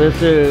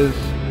 This is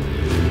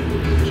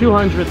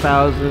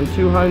 200,000,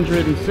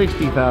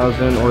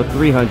 260,000, or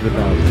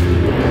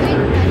 300,000.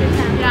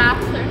 Yeah,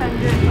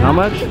 300. How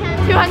much?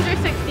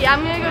 260.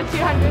 I'm gonna go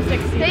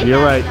 260.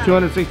 You're right.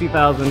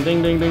 260,000.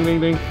 Ding, ding, ding, ding,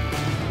 ding.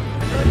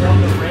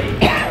 From the rate,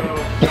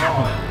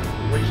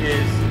 which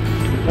is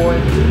 4.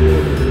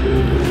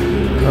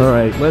 All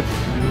right,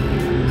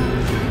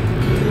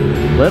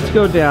 let's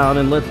go down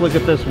and let's look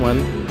at this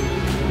one.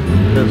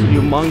 This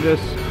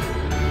humongous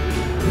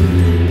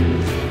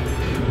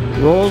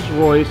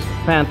Rolls-Royce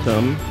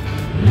Phantom.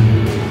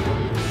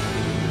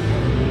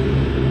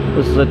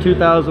 This is a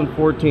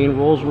 2014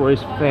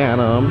 Rolls-Royce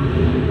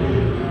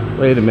Phantom.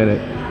 Wait a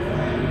minute.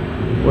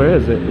 Where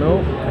is it?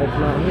 No, that's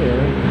not here.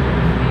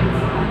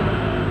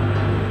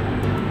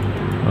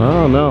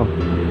 Oh no,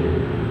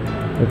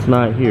 it's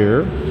not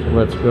here. So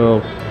let's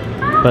go.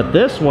 But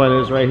this one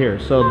is right here.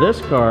 So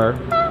this car,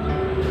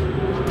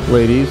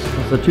 ladies,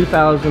 is a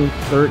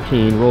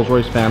 2013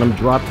 Rolls-Royce Phantom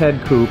drop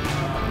head coupe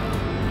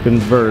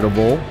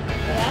convertible.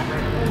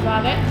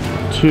 Got it.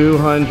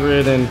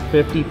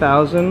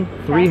 250,000,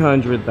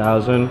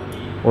 300,000,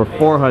 or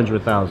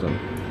 400,000.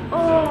 So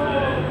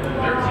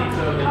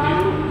the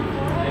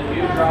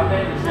new drop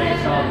in is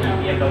based on the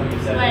BMW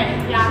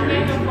 7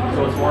 series,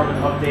 so it's more of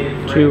an updated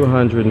frame.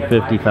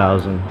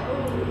 250,000.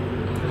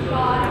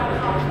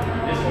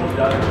 This one's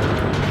done.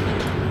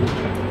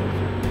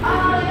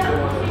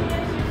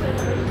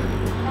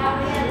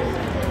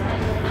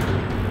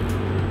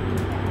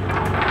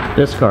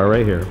 This car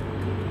right here.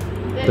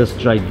 This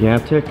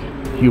gigantic,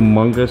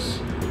 humongous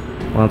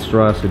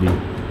monstrosity.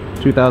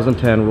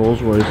 2010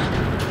 Rolls-Royce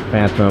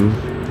Phantom.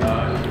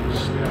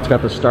 It's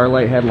got the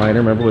Starlight headliner,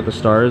 remember, with the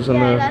stars on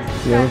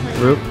that's the Starlight.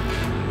 roof?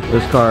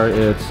 This car,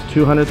 it's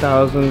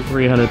 200,000,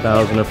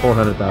 300,000, or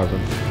 400,000.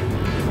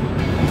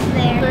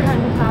 There.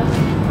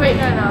 300,000. Wait,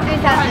 no.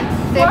 300,000.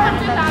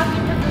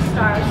 400,000 with the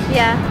stars.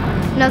 Yeah.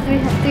 No,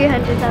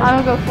 300,000. I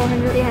don't go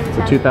 400.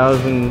 300,000.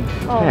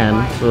 2010,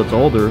 my. so it's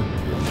older.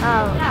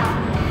 Oh.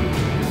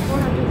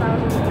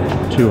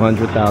 400,000.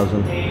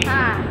 200,000.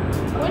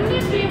 Wouldn't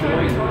it be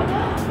hard?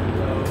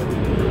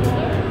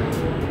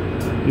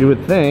 You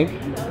would think.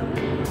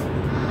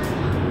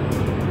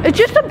 It's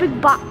just a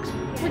big box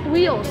with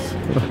wheels.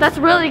 That's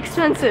really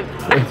expensive.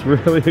 It's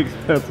really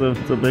expensive.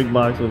 It's a big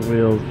box with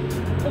wheels.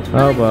 It's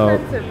How really about-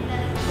 expensive.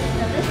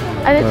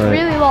 And it's Alright.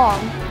 really long.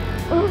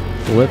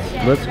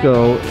 Let's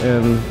go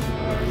and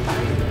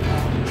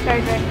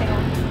Sorry, hang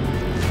on.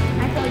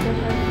 I feel like this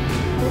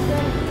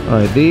one. all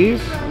right,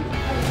 these.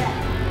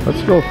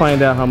 Let's go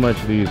find out how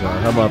much these are.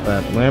 How about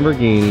that?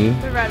 Lamborghini.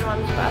 The red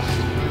one's best.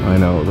 I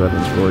know, red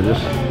one's gorgeous.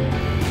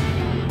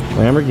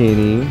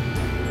 Lamborghini.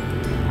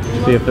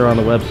 See if they're on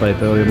the website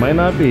though. They might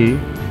not be.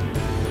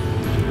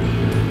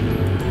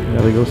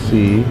 Gotta go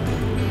see. I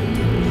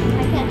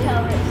can't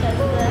tell where it says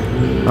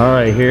the. All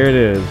right, here it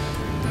is.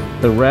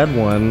 The red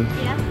one.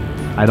 Yeah.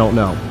 I don't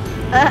know.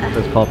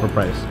 Let's call for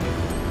price.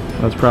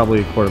 That's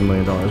probably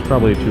 $250,000.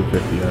 Probably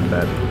 $250,000, I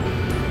bet.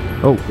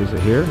 Oh, is it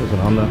here? Is it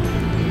on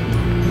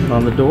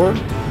the door?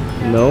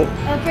 Nope.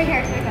 Oh, it's right here.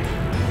 It's right here.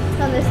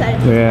 It's on this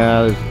side.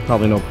 Yeah, there's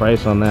probably no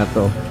price on that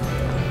though.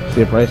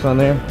 See a price on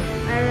there?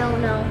 I don't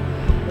know.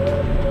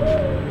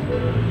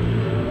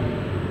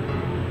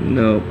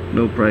 No,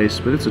 no price,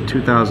 but it's a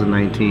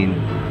 2019.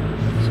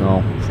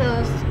 So So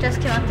it's just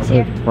came out this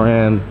it's year.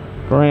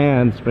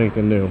 brand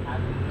spanking new.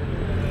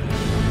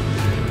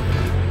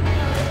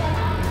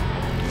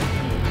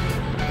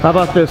 How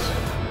about this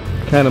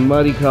kind of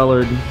muddy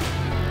colored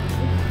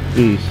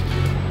beast?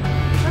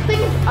 That thing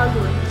is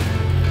ugly.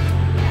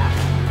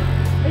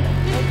 It's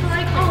just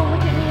like, oh,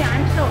 look at me,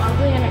 I'm so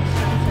ugly and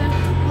expensive.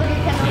 Look at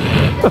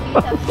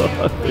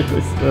the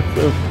beast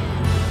upstairs.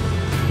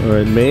 All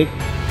right, make.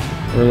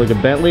 We're like a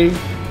Bentley.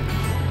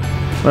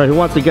 All right, who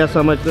wants to guess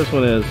how much this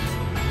one is?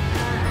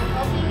 I'm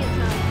hoping it's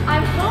not.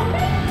 I'm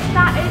hoping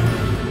that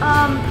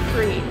it's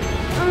free.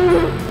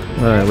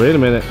 All right, wait a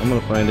minute. I'm gonna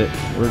find it.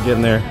 We're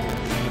getting there.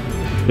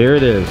 Here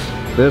it is.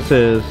 This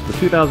is the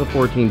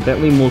 2014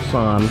 Bentley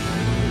Mulsanne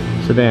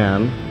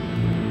sedan.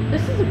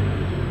 This is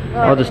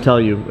I'll just tell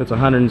you, it's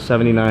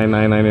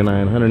 $179,999,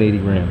 180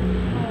 grand.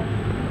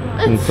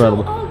 it's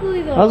Incredible. so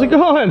ugly though. How's it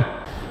going?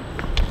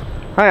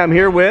 Hi, I'm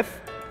here with,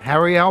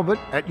 Harry Albert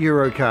at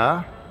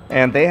Eurocar.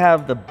 and they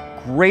have the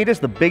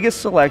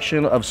biggest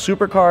selection of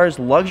supercars,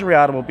 luxury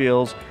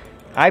automobiles,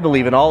 I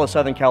believe, in all of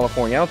Southern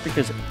California. I don't think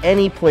there's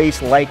any place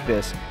like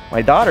this.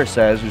 My daughter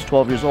says, who's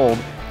 12 years old,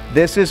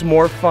 this is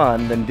more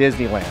fun than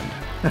Disneyland.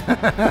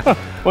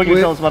 What can you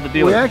tell us about the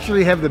dealer? We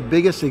actually have the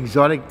biggest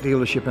exotic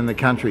dealership in the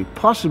country,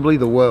 possibly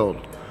the world.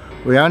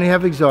 We only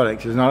have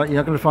exotics. You're not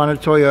going to find a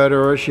Toyota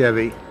or a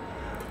Chevy,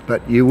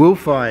 but you will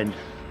find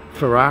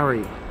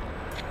Ferrari,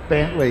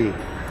 Bentley,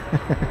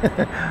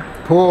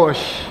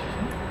 Porsche,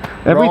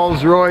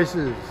 Rolls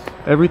Royces.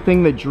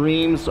 Everything that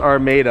dreams are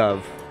made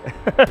of.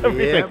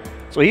 Everything. Yep.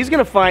 So he's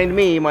gonna find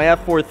me my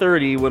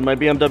F430 when my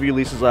BMW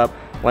lease is up,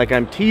 like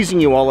I'm teasing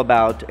you all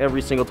about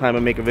every single time I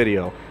make a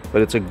video.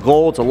 But it's a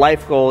goal, it's a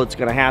life goal, it's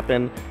gonna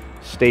happen.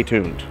 Stay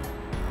tuned.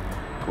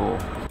 Cool.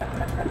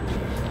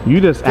 You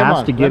just Come asked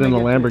on, to get let in me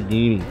a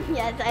Lamborghini.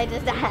 Yes, I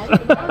just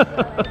asked.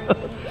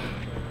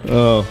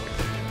 Oh,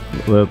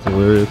 that's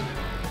hilarious.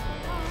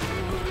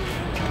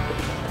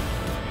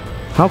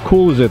 How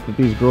cool is it that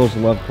these girls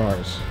love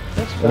cars?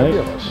 That's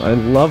fabulous. I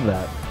love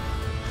that.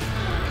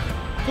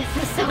 This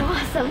is so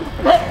awesome.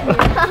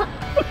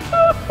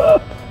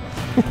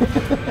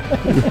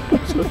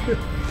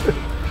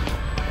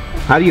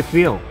 How do you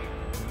feel?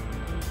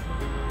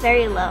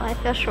 Very low. I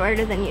feel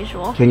shorter than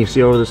usual. Can you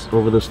see over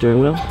the steering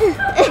wheel?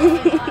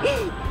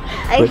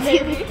 I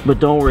do. But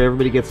don't worry,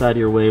 everybody gets out of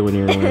your way when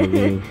you're in a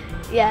Lamborghini.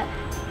 Yeah.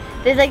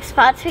 There's like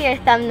spots for your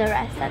thumb to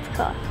rest. That's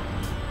cool.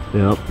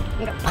 Yep.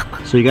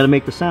 So you got to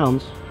make the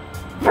sounds.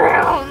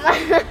 Vroom.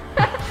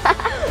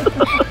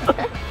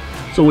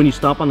 So when you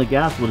stop on the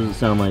gas, what does it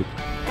sound like?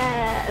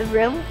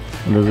 Room?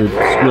 And does it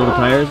squeal the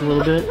tires a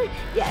little bit?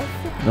 Yes.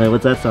 All right,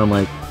 what's that sound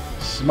like?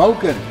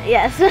 Smoking.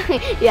 Yes.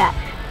 Yeah.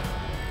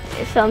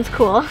 It sounds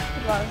cool.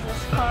 Love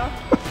this car. I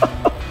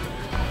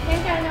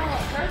think I know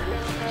what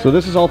person. So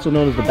this is also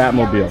known as the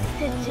Batmobile.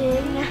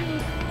 Stitching.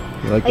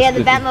 You like Oh yeah,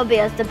 the stitching?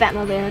 Batmobile. It's the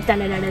Batmobile. Da,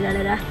 da, da, da,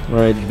 da, da. All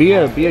right, be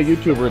a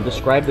YouTuber and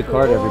describe the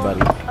car to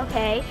everybody.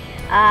 Okay.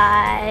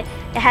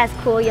 It has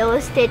cool yellow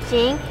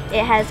stitching.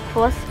 It has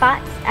cool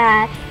spots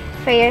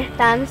for your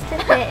thumbs to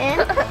fit in.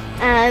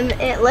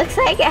 It looks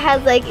like it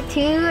has like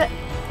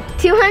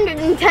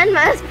 210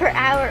 miles per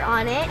hour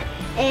on it,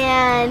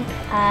 and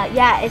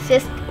yeah, it's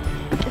just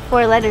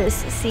 4 letters,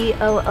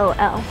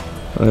 C-O-O-L.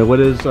 What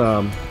is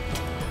I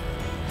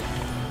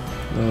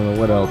don't know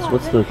what else.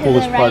 What's the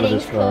coolest part of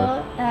this Cool.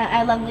 car?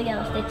 I love the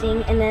yellow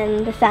stitching, and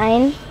then the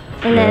sign,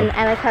 and then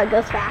I like how it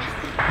goes fast.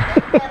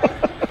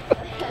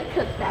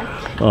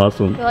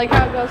 Awesome. You like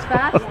how it goes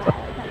fast?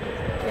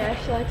 Yeah,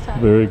 she likes how it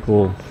Very goes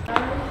cool.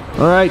 fast.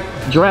 All right,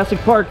 Jurassic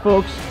Park,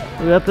 folks.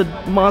 We got the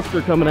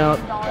monster coming out.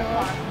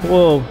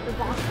 Whoa!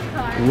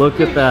 Look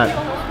at that.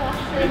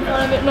 in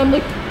front of it, and I'm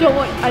like,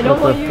 I don't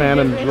want you to get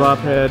Phantom rid of drop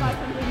my head.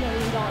 $500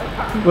 million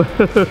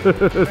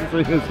car. This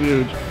thing is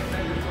huge.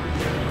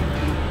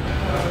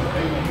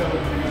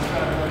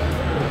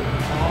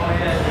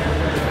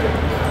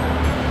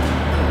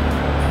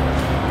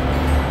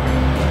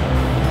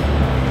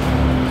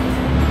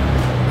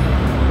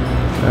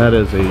 That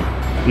is a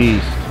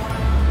beast.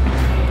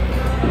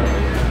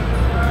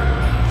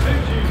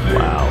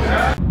 Wow.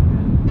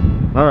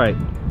 All right.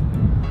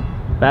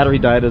 Battery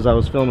died as I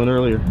was filming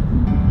earlier.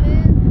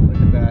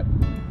 Look at that.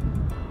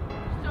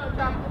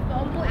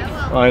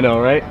 I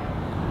know, right?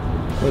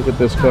 Look at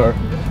this car.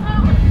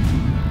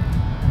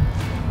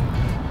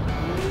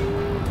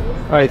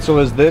 All right, so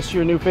is this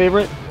your new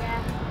favorite?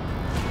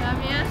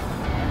 Yeah.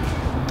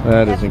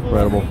 That is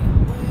incredible.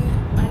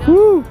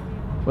 Woo!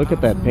 Look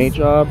at that paint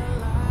job.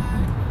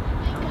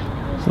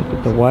 Look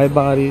at the wide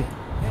body.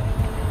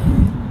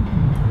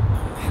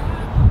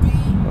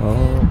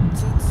 Oh,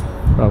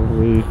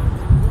 probably.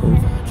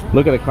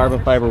 Look at the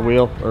carbon fiber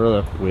wheel, or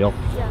the wheel.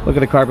 Look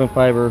at the carbon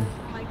fiber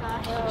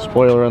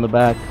spoiler on the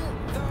back.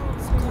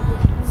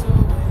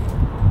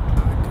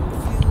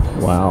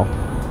 Wow.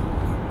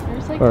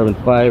 Carbon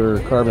fiber,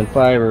 carbon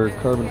fiber,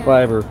 carbon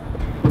fiber.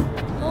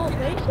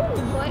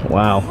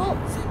 Wow.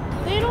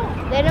 They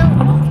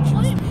don't.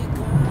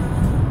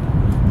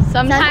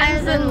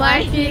 Sometimes in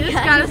life you just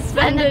gotta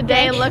spend a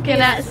day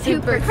looking at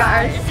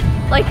supercars,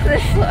 like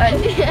this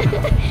one.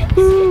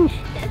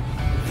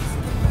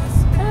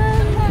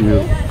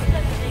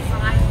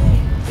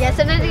 Yeah,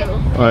 sometimes you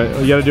Alright,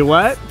 you gotta do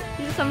what?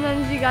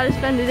 Sometimes you gotta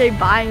spend a day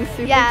buying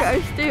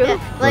supercars too. Yeah,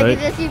 like Right. you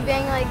just you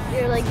being like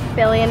you're like $1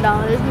 billion,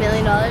 $1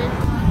 million.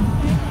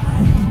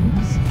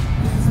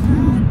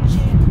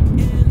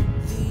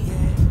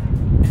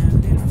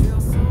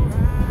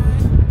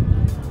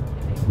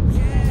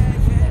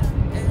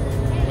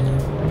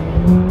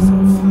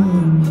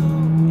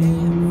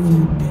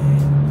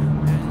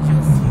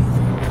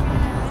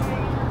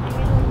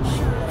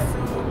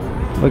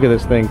 Look at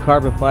this thing,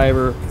 carbon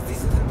fiber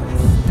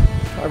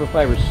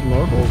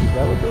snorkels, is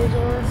that what those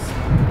are?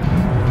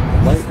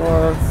 Light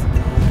bar.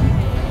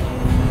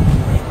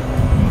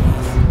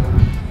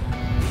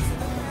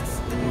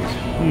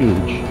 It's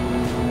huge.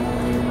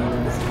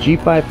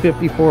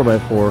 G550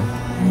 4x4.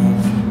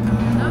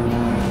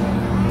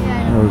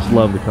 I always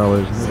love the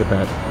colors. Look at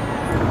that.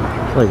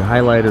 It's like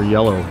highlighter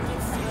yellow.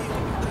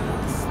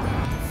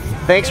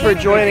 Thanks for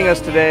joining us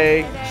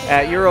today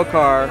at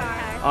Eurocar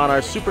on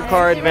our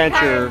supercar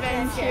adventure.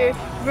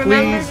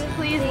 Remember,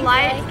 please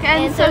like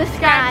and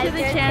subscribe to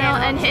the channel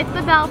and hit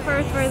the bell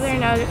for further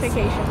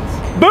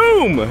notifications.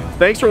 Boom!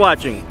 Thanks for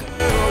watching.